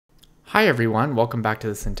Hi everyone, welcome back to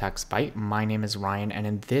the Syntax Bite. My name is Ryan, and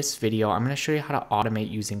in this video I'm going to show you how to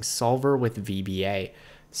automate using Solver with VBA.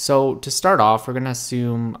 So to start off, we're going to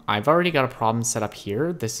assume I've already got a problem set up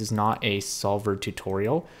here. This is not a Solver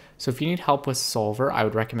tutorial. So if you need help with Solver, I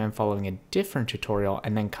would recommend following a different tutorial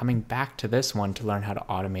and then coming back to this one to learn how to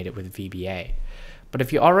automate it with VBA. But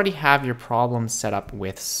if you already have your problem set up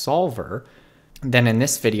with Solver, then in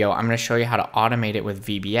this video, I'm going to show you how to automate it with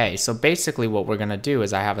VBA. So basically what we're going to do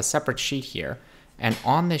is I have a separate sheet here, and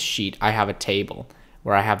on this sheet I have a table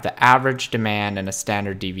where I have the average demand and a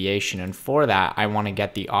standard deviation, and for that I want to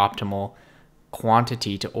get the optimal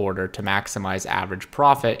quantity to order to maximize average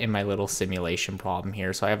profit in my little simulation problem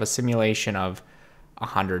here. So I have a simulation of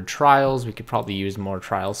 100 trials. We could probably use more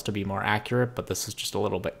trials to be more accurate, but this is just a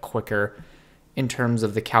little bit quicker in terms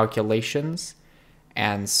of the calculations.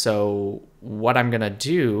 And so what I'm going to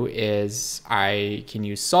do is I can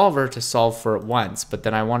use Solver to solve for it once, but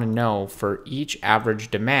then I want to know for each average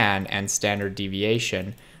demand and standard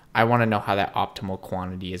deviation, I want to know how that optimal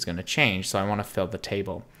quantity is going to change. So I want to fill the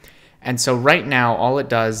table. And so right now, all it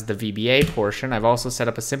does, the VBA portion, I've also set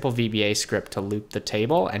up a simple VBA script to loop the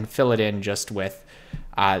table and fill it in just with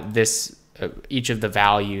each of the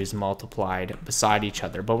values multiplied beside each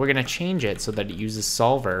other. But we're going to change it so that it uses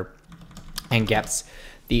Solver and gets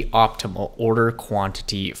the optimal order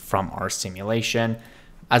quantity from our simulation.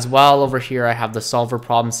 As well, over here I have the Solver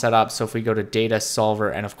problem set up. So if we go to Data Solver,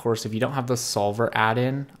 and of course if you don't have the Solver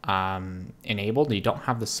add-in enabled, you don't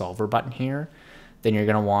have the Solver button here, then you're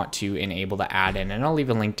going to want to enable the add-in, and I'll leave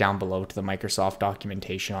a link down below to the Microsoft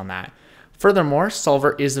documentation on that. Furthermore,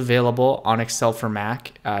 Solver is available on Excel for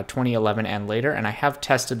Mac 2011 and later, and I have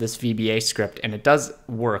tested this VBA script and it does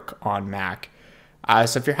work on Mac.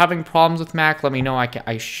 So if you're having problems with Mac, let me know.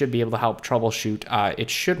 I should be able to help troubleshoot.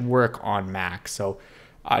 It should work on Mac. So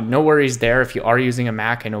no worries there. If you are using a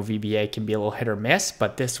Mac, I know VBA can be a little hit or miss,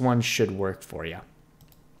 but this one should work for you.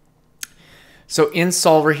 So in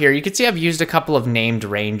Solver here, you can see I've used a couple of named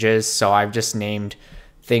ranges. So I've just named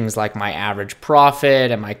things like my average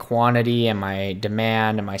profit and my quantity and my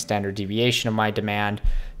demand and my standard deviation of my demand,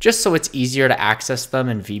 just so it's easier to access them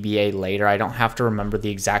in VBA later. I don't have to remember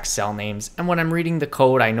the exact cell names, and when I'm reading the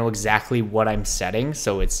code, I know exactly what I'm setting,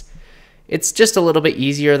 so it's just a little bit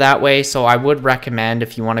easier that way. So I would recommend,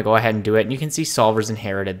 if you want to go ahead and do it, and you can see Solver's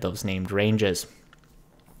inherited those named ranges.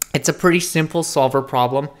 It's a pretty simple Solver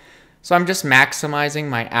problem. So I'm just maximizing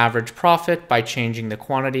my average profit by changing the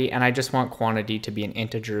quantity, and I just want quantity to be an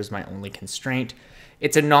integer as my only constraint.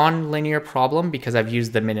 It's a non-linear problem because I've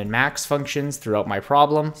used the min and max functions throughout my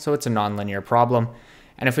problem, so it's a non-linear problem.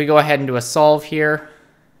 And if we go ahead and do a solve here,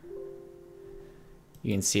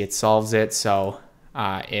 you can see it solves it. So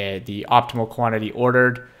the optimal quantity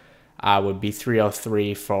ordered would be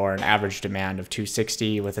 303 for an average demand of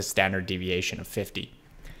 260 with a standard deviation of 50.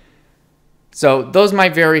 So those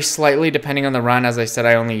might vary slightly depending on the run. As I said,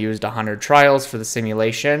 I only used 100 trials for the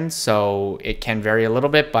simulation, so it can vary a little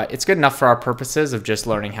bit, but it's good enough for our purposes of just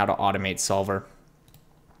learning how to automate Solver.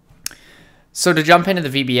 So to jump into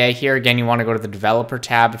the VBA here, again, you want to go to the Developer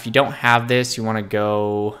tab. If you don't have this, you want to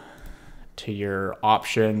go to your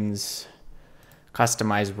Options,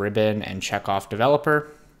 Customize Ribbon, and check off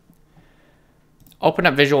Developer. Open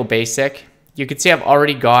up Visual Basic. You can see I've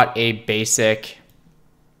already got a basic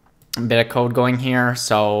bit of code going here.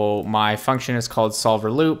 So my function is called Solver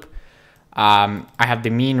Loop. I have the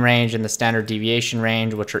mean range and the standard deviation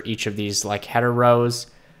range, which are each of these like header rows.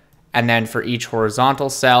 And then for each horizontal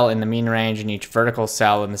cell in the mean range and each vertical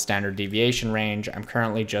cell in the standard deviation range, I'm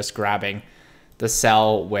currently just grabbing the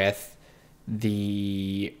cell with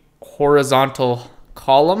the horizontal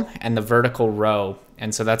column and the vertical row.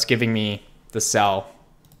 And so that's giving me the cell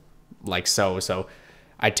like so. So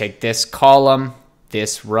I take this column,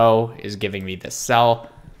 this row is giving me this cell.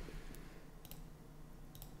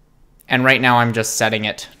 And right now I'm just setting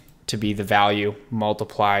it to be the value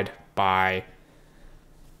multiplied by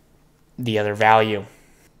the other value.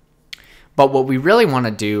 But what we really want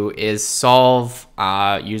to do is solve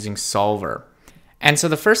using Solver. And so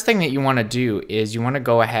the first thing that you want to do is you want to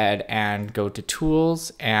go ahead and go to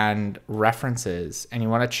Tools and References, and you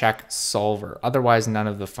want to check Solver. Otherwise, none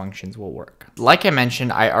of the functions will work. Like I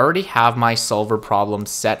mentioned, I already have my Solver problem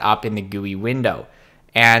set up in the GUI window,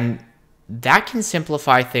 and that can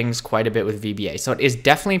simplify things quite a bit with VBA. So it is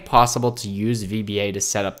definitely possible to use VBA to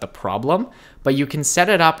set up the problem, but you can set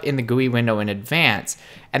it up in the GUI window in advance.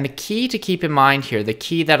 And the key to keep in mind here, the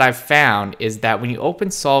key that I've found is that when you open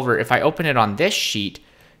Solver, if I open it on this sheet,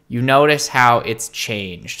 you notice how it's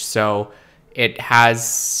changed. So it has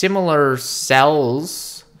similar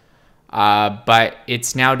cells, but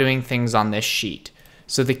it's now doing things on this sheet.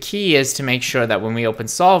 So the key is to make sure that when we open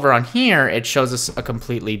Solver on here, it shows us a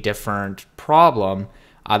completely different problem,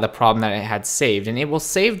 the problem that it had saved. And it will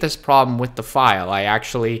save this problem with the file. I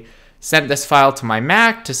actually sent this file to my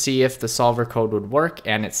Mac to see if the Solver code would work,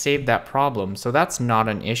 and it saved that problem. So that's not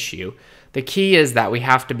an issue. The key is that we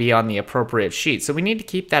have to be on the appropriate sheet. So we need to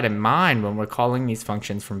keep that in mind when we're calling these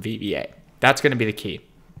functions from VBA. That's going to be the key.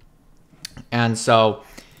 And so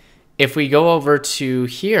if we go over to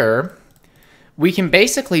here, we can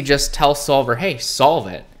basically just tell Solver, hey, solve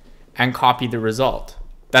it, and copy the result.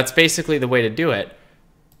 That's basically the way to do it.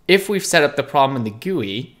 If we've set up the problem in the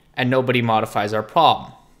GUI and nobody modifies our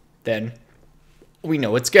problem, then we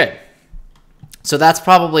know it's good. So that's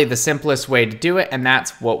probably the simplest way to do it, and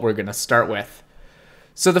that's what we're going to start with.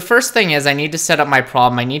 So the first thing is I need to set up my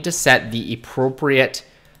problem. I need to set the appropriate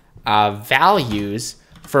values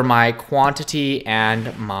for my quantity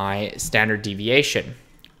and my standard deviation.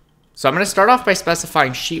 So I'm going to start off by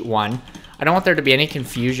specifying sheet 1. I don't want there to be any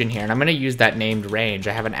confusion here, and I'm going to use that named range.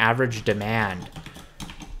 I have an average demand.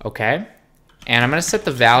 Okay? And I'm going to set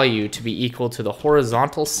the value to be equal to the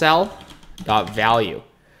horizontal cell dot value.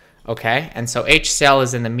 Okay? And so H cell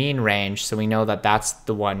is in the mean range, so we know that that's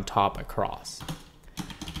the one top across.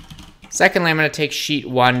 Secondly, I'm going to take sheet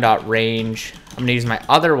 1 dot range. I'm going to use my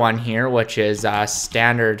other one here, which is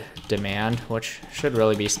standard demand, which should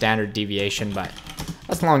really be standard deviation, but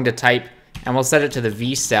that's long to type. And we'll set it to the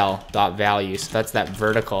V cell dot value. So that's that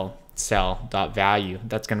vertical cell dot value.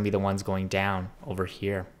 That's going to be the ones going down over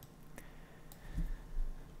here.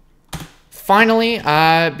 Finally,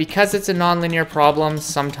 because it's a nonlinear problem,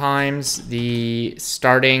 sometimes the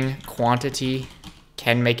starting quantity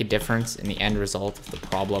can make a difference in the end result of the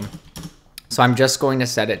problem. So I'm just going to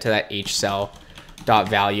set it to that H cell dot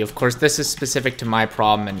value. Of course, this is specific to my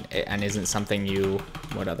problem and isn't something you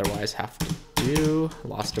would otherwise have to do.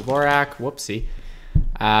 Lost Dvorak, whoopsie.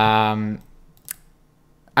 I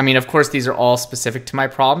mean, of course, these are all specific to my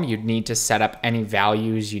problem. You'd need to set up any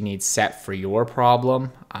values you need set for your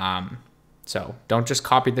problem. So don't just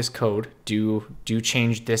copy this code. Do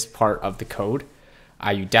change this part of the code.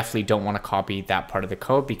 You definitely don't want to copy that part of the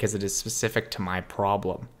code because it is specific to my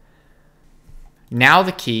problem. Now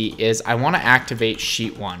the key is I want to activate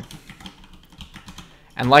sheet 1.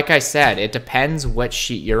 And like I said, it depends what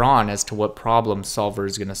sheet you're on as to what problem Solver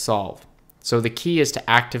is going to solve. So the key is to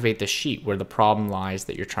activate the sheet where the problem lies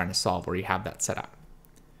that you're trying to solve, where you have that set up.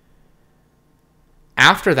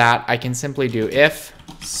 After that, I can simply do if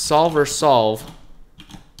Solver solve,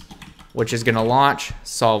 which is going to launch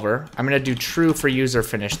Solver. I'm going to do true for user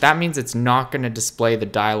finish. That means it's not going to display the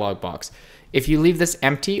dialog box. If you leave this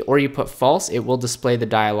empty or you put false, it will display the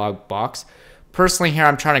dialog box. Personally here,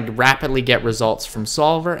 I'm trying to rapidly get results from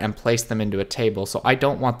Solver and place them into a table, so I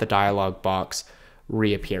don't want the dialog box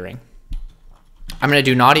reappearing. I'm going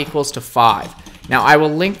to do not equals to 5. Now I will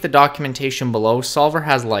link the documentation below. Solver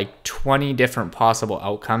has like 20 different possible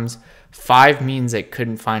outcomes. 5 means it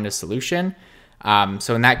couldn't find a solution.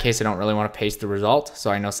 So in that case, I don't really want to paste the result,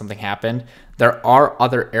 so I know something happened. There are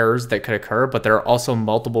other errors that could occur, but there are also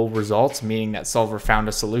multiple results, meaning that Solver found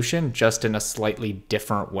a solution just in a slightly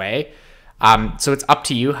different way. So it's up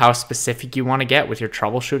to you how specific you want to get with your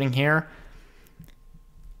troubleshooting here.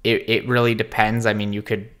 It really depends. I mean, you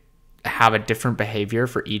could have a different behavior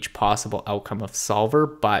for each possible outcome of Solver,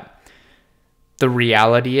 but the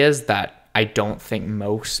reality is that I don't think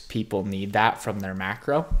most people need that from their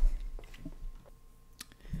macro.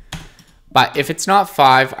 But if it's not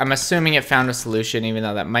 5, I'm assuming it found a solution, even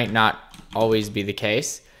though that might not always be the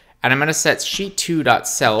case. And I'm going to set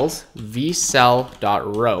sheet2.cells,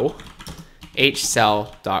 vcell.row,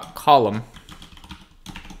 hcell.column,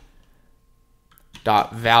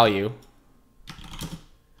 .value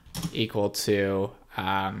equal to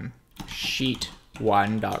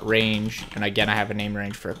sheet1.range, and again I have a name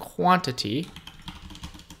range for quantity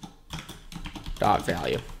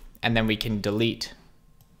 .value, and then we can delete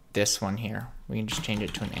this one here. We can just change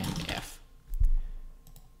it to an end if.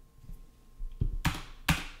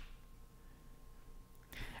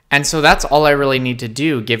 And so that's all I really need to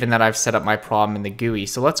do, given that I've set up my problem in the GUI.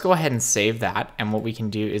 So let's go ahead and save that, and what we can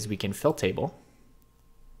do is we can fill table.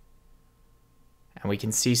 And we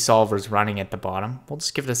can see Solver's running at the bottom. We'll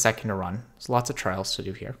just give it a second to run. There's lots of trials to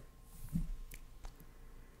do here.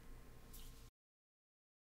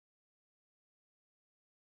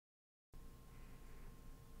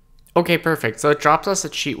 Okay, perfect. So it drops us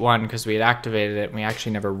at sheet 1 because we had activated it and we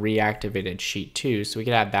actually never reactivated sheet 2, so we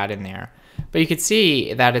could add that in there. But you could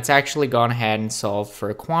see that it's actually gone ahead and solved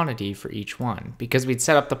for a quantity for each one because we'd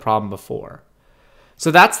set up the problem before. So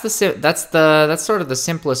that's sort of the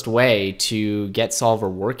simplest way to get Solver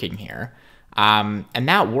working here. And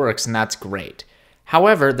that works, and that's great.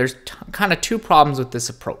 However, there's kind of two problems with this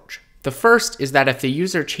approach. The first is that if the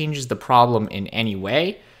user changes the problem in any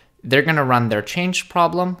way, they're going to run their changed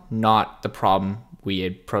problem, not the problem we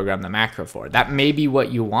had programmed the macro for. That may be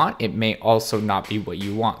what you want. It may also not be what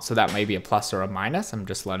you want. So that may be a plus or a minus. I'm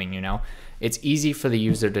just letting you know. It's easy for the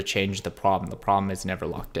user to change the problem. The problem is never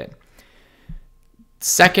locked in.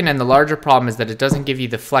 Second, and the larger problem, is that it doesn't give you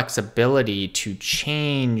the flexibility to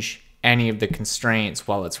change any of the constraints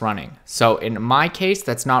while it's running. So in my case,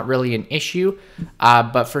 that's not really an issue,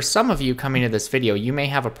 but for some of you coming to this video, you may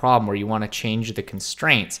have a problem where you want to change the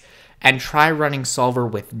constraints, and try running Solver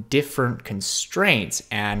with different constraints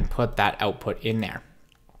and put that output in there.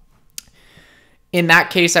 In that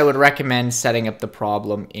case, I would recommend setting up the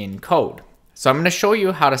problem in code. So I'm going to show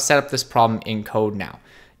you how to set up this problem in code now.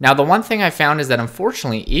 Now, the one thing I found is that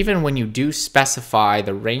unfortunately, even when you do specify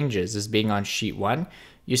the ranges as being on sheet 1,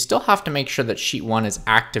 you still have to make sure that sheet 1 is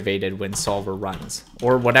activated when Solver runs,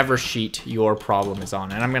 or whatever sheet your problem is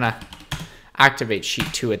on. And I'm going to activate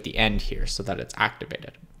sheet 2 at the end here so that it's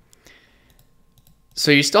activated. So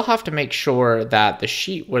you still have to make sure that the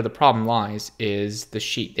sheet where the problem lies is the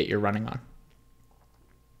sheet that you're running on.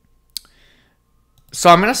 So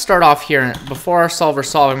I'm going to start off here. Before our solver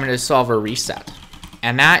solve, I'm going to solve a reset.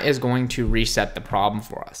 And that is going to reset the problem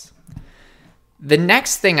for us. The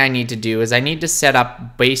next thing I need to do is I need to set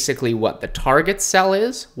up basically what the target cell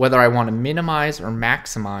is, whether I want to minimize or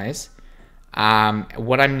maximize,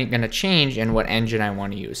 what I'm going to change, and what engine I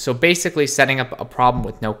want to use. So basically setting up a problem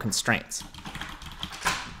with no constraints.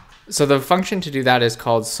 So the function to do that is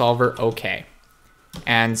called solver OK.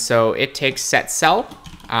 And so it takes set cell,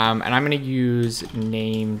 and I'm going to use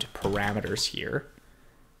named parameters here.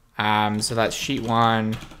 So that's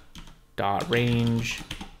sheet1 dot range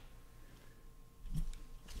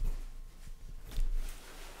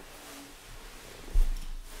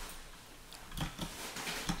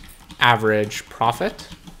average profit,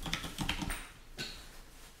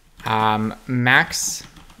 max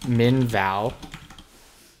min val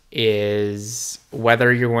is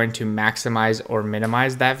whether you're going to maximize or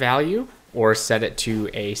minimize that value or set it to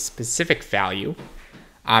a specific value.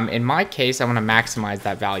 In my case, I want to maximize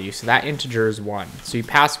that value. So that integer is 1. So you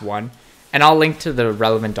pass 1, and I'll link to the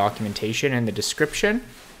relevant documentation in the description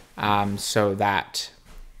so that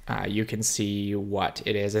you can see what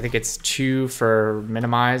it is. I think it's 2 for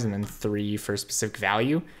minimize and then 3 for specific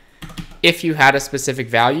value. If you had a specific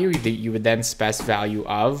value, you would then spec value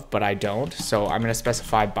of, but I don't. So I'm going to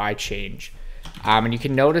specify by change. And you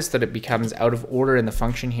can notice that it becomes out of order in the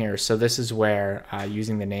function here. So this is where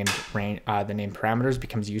using the named parameters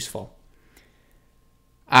becomes useful.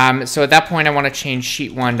 So at that point, I want to change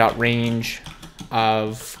sheet1.range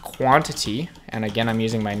of quantity. And again, I'm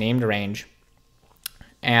using my named range.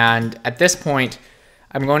 And at this point,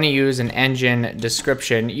 I'm going to use an engine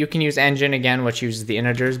description. You can use engine again, which uses the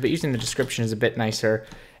integers, but using the description is a bit nicer.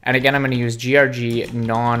 And again, I'm going to use grg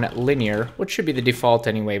non-linear, which should be the default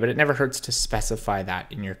anyway, but it never hurts to specify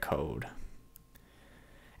that in your code.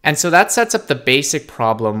 And so that sets up the basic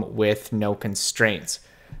problem with no constraints.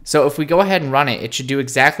 So if we go ahead and run it, it should do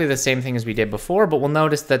exactly the same thing as we did before, but we'll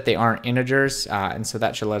notice that they aren't integers, and so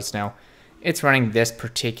that should let us know it's running this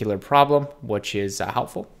particular problem, which is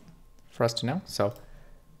helpful for us to know. So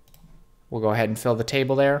we'll go ahead and fill the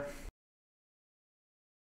table there.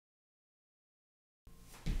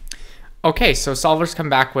 Okay, so solver's come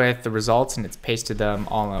back with the results and it's pasted them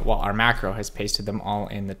all, well, our macro has pasted them all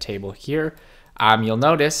in the table here. You'll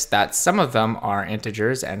notice that some of them are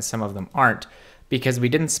integers and some of them aren't because we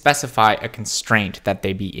didn't specify a constraint that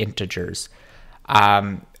they be integers.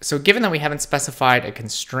 So given that we haven't specified a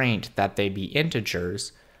constraint that they be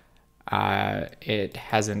integers, it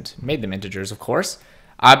hasn't made them integers, of course.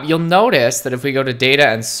 You'll notice that if we go to data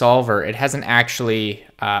and solver, it hasn't actually,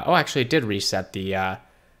 oh, actually it did reset the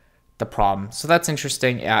problem. So that's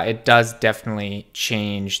interesting. It does definitely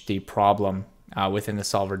change the problem within the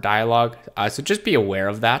solver dialog. So just be aware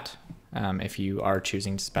of that if you are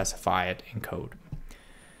choosing to specify it in code.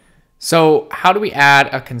 So how do we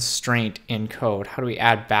add a constraint in code? How do we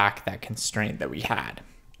add back that constraint that we had?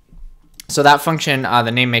 So that function, the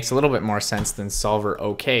name makes a little bit more sense than solver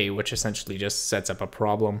OK, which essentially just sets up a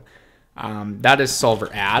problem. That is solver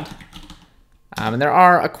add. And there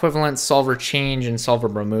are equivalent solver change and solver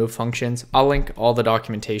remove functions. I'll link all the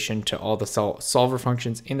documentation to all the solver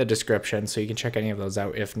functions in the description, so you can check any of those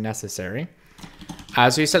out if necessary.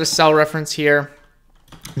 So you set a cell reference here.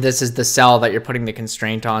 This is the cell that you're putting the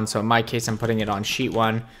constraint on. So in my case, I'm putting it on sheet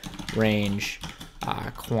 1, range,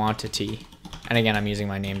 quantity. And again, I'm using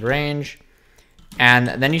my named range. And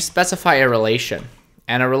then you specify a relation.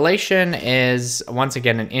 And a relation is, once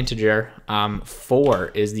again, an integer. 4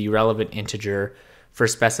 is the relevant integer for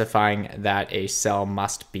specifying that a cell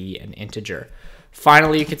must be an integer.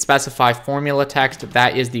 Finally, you could specify formula text.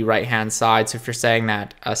 That is the right-hand side. So if you're saying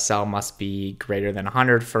that a cell must be greater than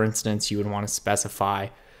 100, for instance, you would want to specify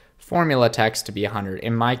formula text to be 100.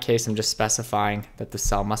 In my case, I'm just specifying that the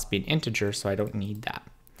cell must be an integer, so I don't need that.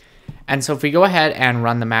 And so if we go ahead and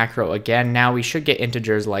run the macro again, now we should get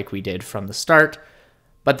integers like we did from the start.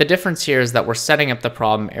 But the difference here is that we're setting up the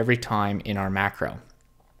problem every time in our macro.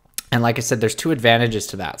 And like I said, there's 2 advantages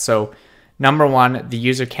to that. So number 1, the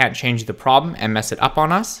user can't change the problem and mess it up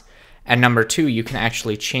on us. And number 2, you can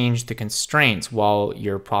actually change the constraints while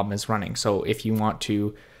your problem is running. So if you want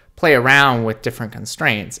to play around with different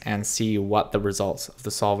constraints and see what the results of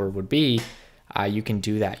the solver would be, you can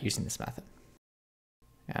do that using this method.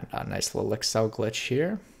 And a nice little Excel glitch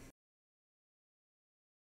here.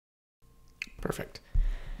 Perfect.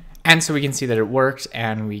 And so we can see that it worked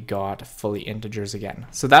and we got fully integers again.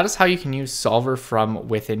 So that is how you can use Solver from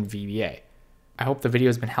within VBA. I hope the video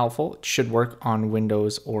has been helpful. It should work on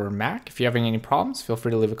Windows or Mac. If you're having any problems, feel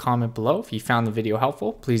free to leave a comment below. If you found the video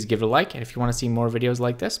helpful, please give it a like. And if you want to see more videos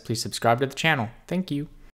like this, please subscribe to the channel. Thank you.